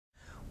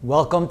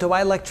Welcome to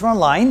iLecture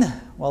Online.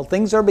 Well,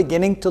 things are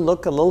beginning to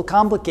look a little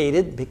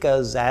complicated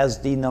because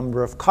as the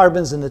number of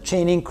carbons in the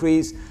chain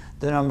increase,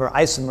 the number of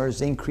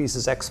isomers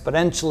increases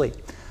exponentially.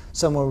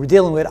 So when we're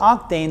dealing with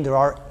octane, there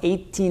are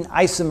 18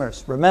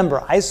 isomers.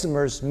 Remember,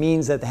 isomers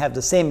means that they have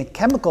the same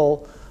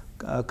chemical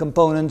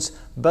components,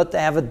 but they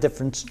have a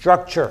different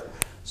structure.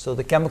 So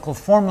the chemical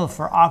formula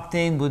for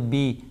octane would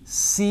be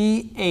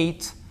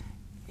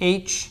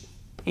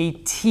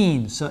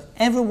C8H18. So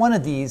every one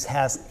of these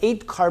has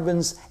 8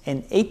 carbons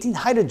and 18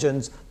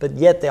 hydrogens, but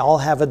yet they all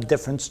have a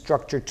different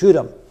structure to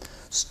them.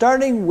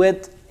 Starting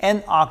with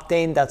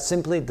N-octane, that's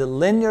simply the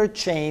linear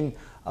chain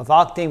of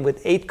octane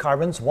with 8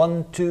 carbons,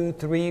 1, 2,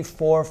 3,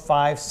 4,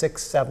 5,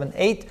 6, 7,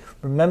 8.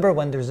 Remember,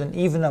 when there's an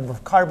even number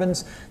of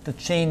carbons, the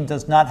chain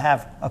does not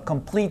have a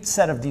complete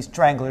set of these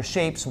triangular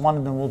shapes. One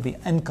of them will be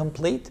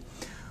incomplete.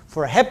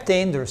 For a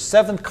heptane, there are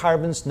 7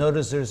 carbons.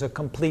 Notice there's a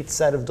complete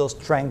set of those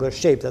triangular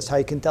shapes. That's how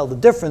you can tell the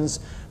difference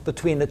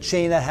between a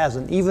chain that has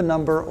an even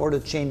number or the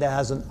chain that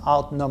has an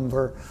odd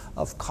number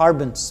of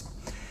carbons.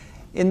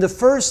 In the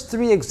first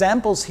 3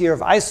 examples here of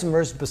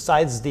isomers,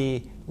 besides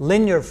the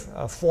linear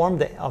form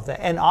of the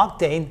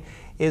N-octane,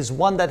 is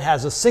one that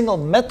has a single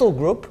methyl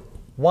group,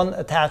 one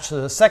attached to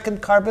the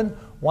second carbon,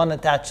 one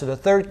attached to the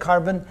third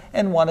carbon,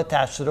 and one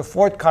attached to the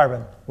fourth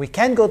carbon. We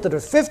can't go to the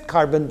 5th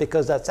carbon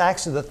because that's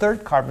actually the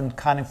 3rd carbon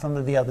counting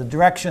from the other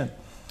direction.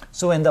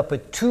 So we end up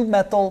with 2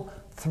 methyl,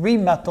 3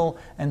 methyl,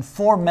 and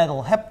 4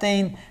 methyl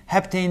heptane.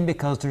 Heptane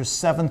because there's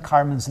 7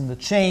 carbons in the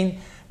chain.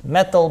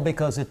 Methyl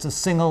because it's a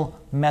single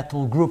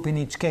methyl group in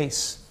each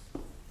case.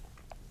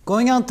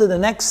 Going on to the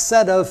next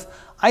set of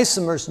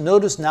isomers,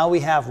 notice now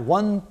we have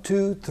 1,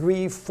 2,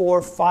 3,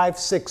 4, 5,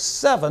 6,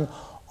 7,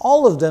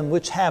 all of them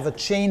which have a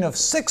chain of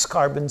 6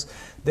 carbons,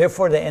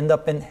 therefore they end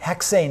up in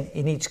hexane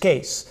in each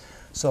case.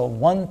 So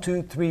 1,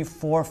 2, 3,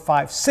 4,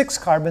 5, 6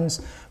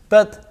 carbons,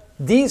 but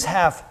these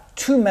have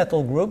 2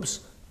 methyl groups,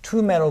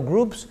 2 methyl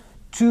groups,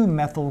 2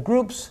 methyl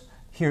groups,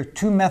 here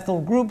 2 methyl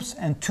groups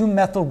and 2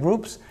 methyl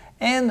groups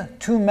and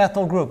 2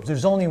 methyl groups.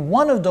 There's only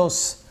one of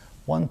those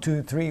 1,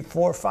 2, 3,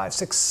 4, 5,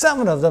 6,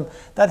 7 of them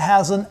that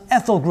has an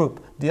ethyl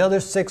group. The other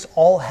 6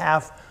 all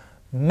have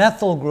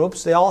methyl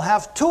groups. They all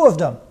have 2 of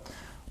them.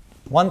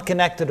 One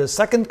connected to the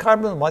second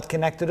carbon, one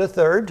connected to the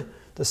third,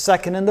 the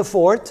second and the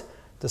fourth,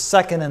 the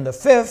second and the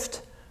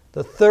fifth,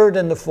 the third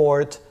and the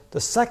fourth,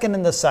 the second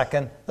and the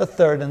second, the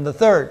third and the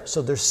third.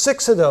 So there's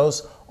 6 of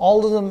those.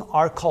 All of them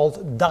are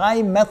called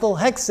dimethyl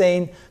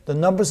hexane. The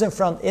numbers in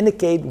front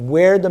indicate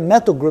where the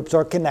methyl groups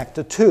are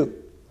connected to.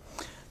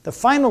 The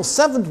final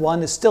 7th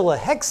one is still a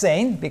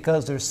hexane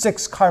because there's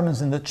 6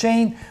 carbons in the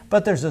chain,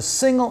 but there's a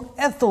single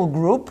ethyl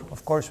group.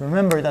 Of course,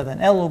 remember that an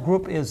ethyl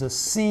group is a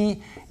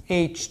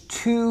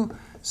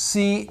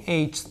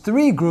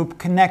CH2CH3 group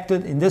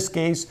connected, in this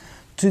case,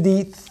 to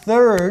the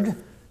 3rd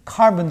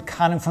carbon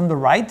counting from the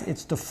right.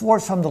 It's the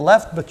 4th from the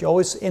left, but you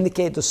always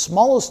indicate the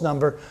smallest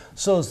number,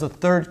 so it's the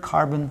 3rd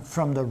carbon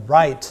from the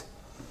right.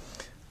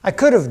 I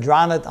could have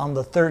drawn it on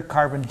the 3rd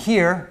carbon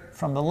here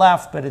from the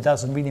left, but it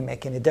doesn't really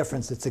make any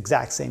difference. It's the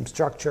exact same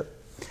structure.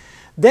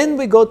 Then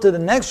we go to the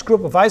next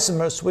group of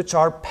isomers, which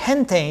are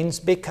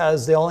pentanes,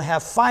 because they only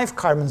have 5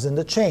 carbons in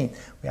the chain.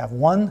 We have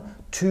 1,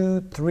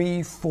 2,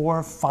 3,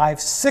 4, 5,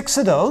 6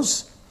 of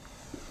those.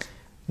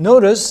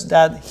 Notice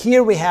that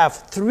here we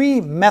have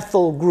 3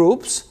 methyl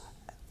groups,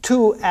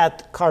 2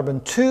 at carbon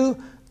 2,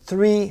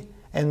 3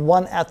 and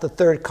 1 at the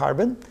 3rd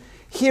carbon.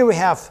 Here we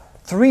have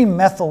 3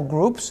 methyl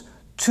groups,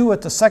 2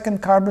 at the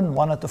 2nd carbon,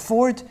 1 at the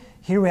 4th.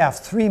 Here we have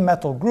 3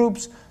 methyl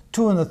groups,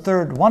 2 on the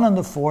 3rd, 1 on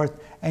the 4th,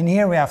 and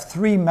here we have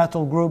 3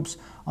 methyl groups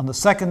on the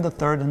 2nd, the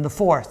 3rd, and the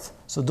 4th.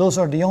 So those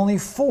are the only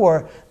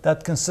 4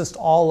 that consist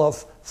all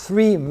of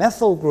 3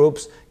 methyl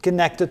groups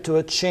connected to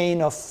a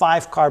chain of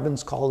 5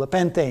 carbons called a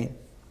pentane.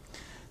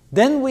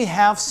 Then we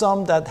have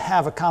some that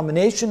have a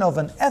combination of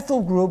an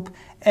ethyl group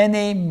and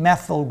a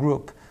methyl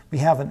group. We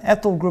have an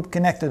ethyl group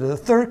connected to the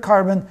 3rd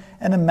carbon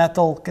and a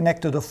methyl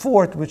connected to the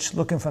 4th, which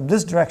looking from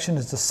this direction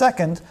is the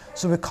 2nd,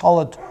 so we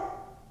call it.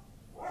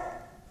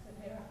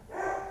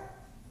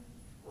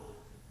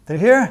 They're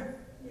here?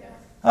 Yeah.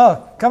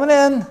 Oh, coming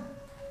in.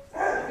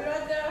 We'll be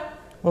right there.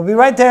 We'll be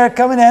right there,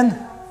 coming in.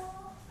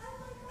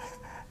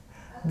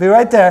 Be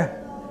right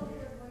there.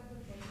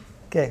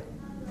 Okay.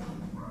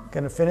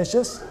 Gonna finish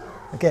this?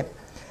 Okay.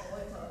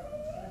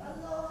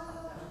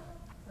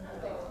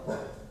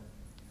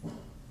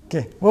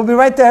 Okay, we'll be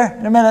right there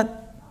in a minute.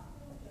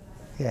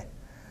 Okay.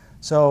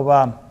 So,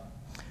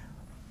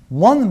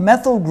 one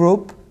methyl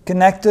group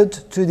connected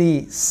to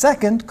the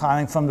 2nd,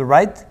 counting from the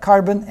right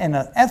carbon, and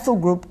an ethyl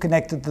group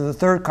connected to the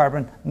 3rd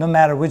carbon, no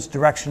matter which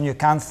direction you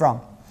count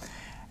from.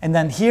 And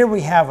then here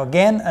we have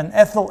again an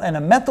ethyl and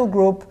a methyl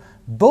group.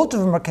 Both of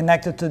them are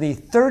connected to the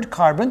 3rd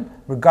carbon,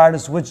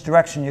 regardless which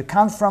direction you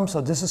count from. So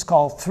this is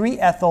called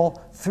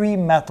 3-ethyl,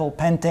 3-methyl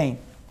pentane.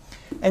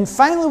 And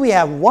finally, we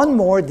have one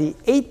more, the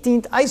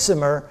 18th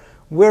isomer,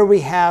 where we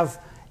have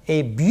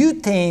a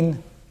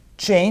butane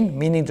chain,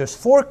 meaning there's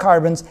 4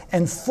 carbons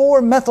and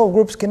 4 methyl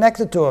groups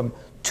connected to them.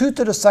 2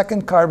 to the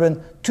 2nd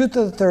carbon, 2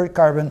 to the 3rd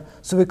carbon,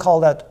 so we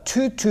call that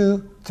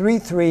 2,2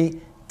 2,3,3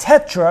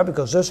 tetra,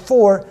 because there's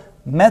 4,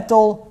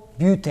 methyl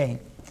butane.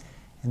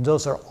 And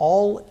those are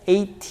all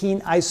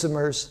 18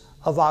 isomers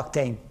of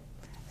octane.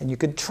 And you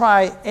could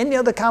try any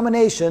other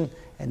combination,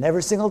 and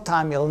every single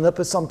time you'll end up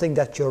with something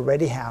that you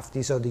already have.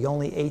 These are the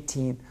only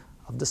 18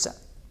 of the set.